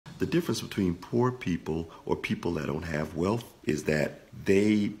The difference between poor people or people that don't have wealth is that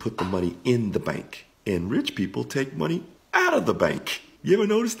they put the money in the bank, and rich people take money out of the bank. You ever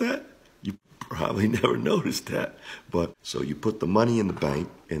notice that? You probably never noticed that. But so you put the money in the bank,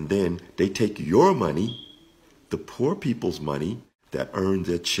 and then they take your money, the poor people's money that earned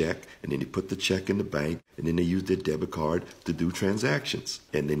their check, and then they put the check in the bank, and then they use their debit card to do transactions.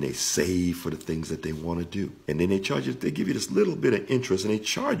 And then they save for the things that they want to do. And then they charge you, they give you this little bit of interest, and they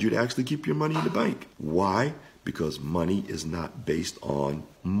charge you to actually keep your money in the bank. Why? Because money is not based on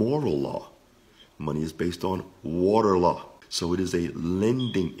moral law. Money is based on water law. So it is a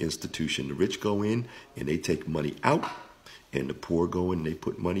lending institution. The rich go in and they take money out, and the poor go in and they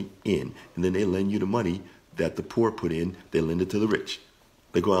put money in. And then they lend you the money that the poor put in, they lend it to the rich.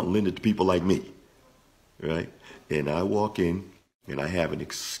 They go out and lend it to people like me, right? And I walk in and I have an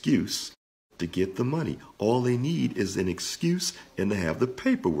excuse to get the money. All they need is an excuse and to have the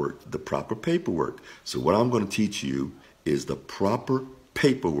paperwork, the proper paperwork. So what I'm going to teach you is the proper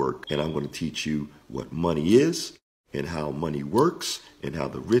paperwork, and I'm going to teach you what money is and how money works and how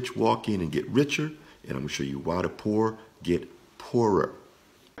the rich walk in and get richer, and I'm going to show you why the poor get poorer.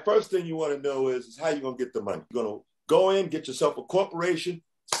 First thing you want to know is how you're going to get the money. You're going to go in, get yourself a corporation,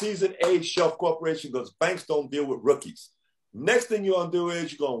 seasoned age shelf corporation, because banks don't deal with rookies. Next thing you're going to do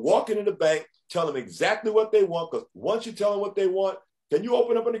is you're going to walk into the bank, tell them exactly what they want, because once you tell them what they want, then you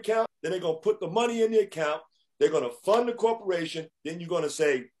open up an account, then they're going to put the money in the account, they're going to fund the corporation, then you're going to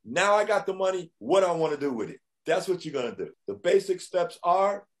say, now I got the money, what do I want to do with it? That's what you're going to do. The basic steps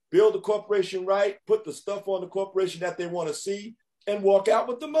are build the corporation right, put the stuff on the corporation that they want to see, and walk out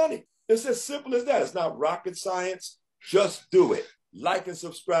with the money. It's as simple as that. It's not rocket science. Just do it. Like and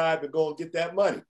subscribe and go and get that money.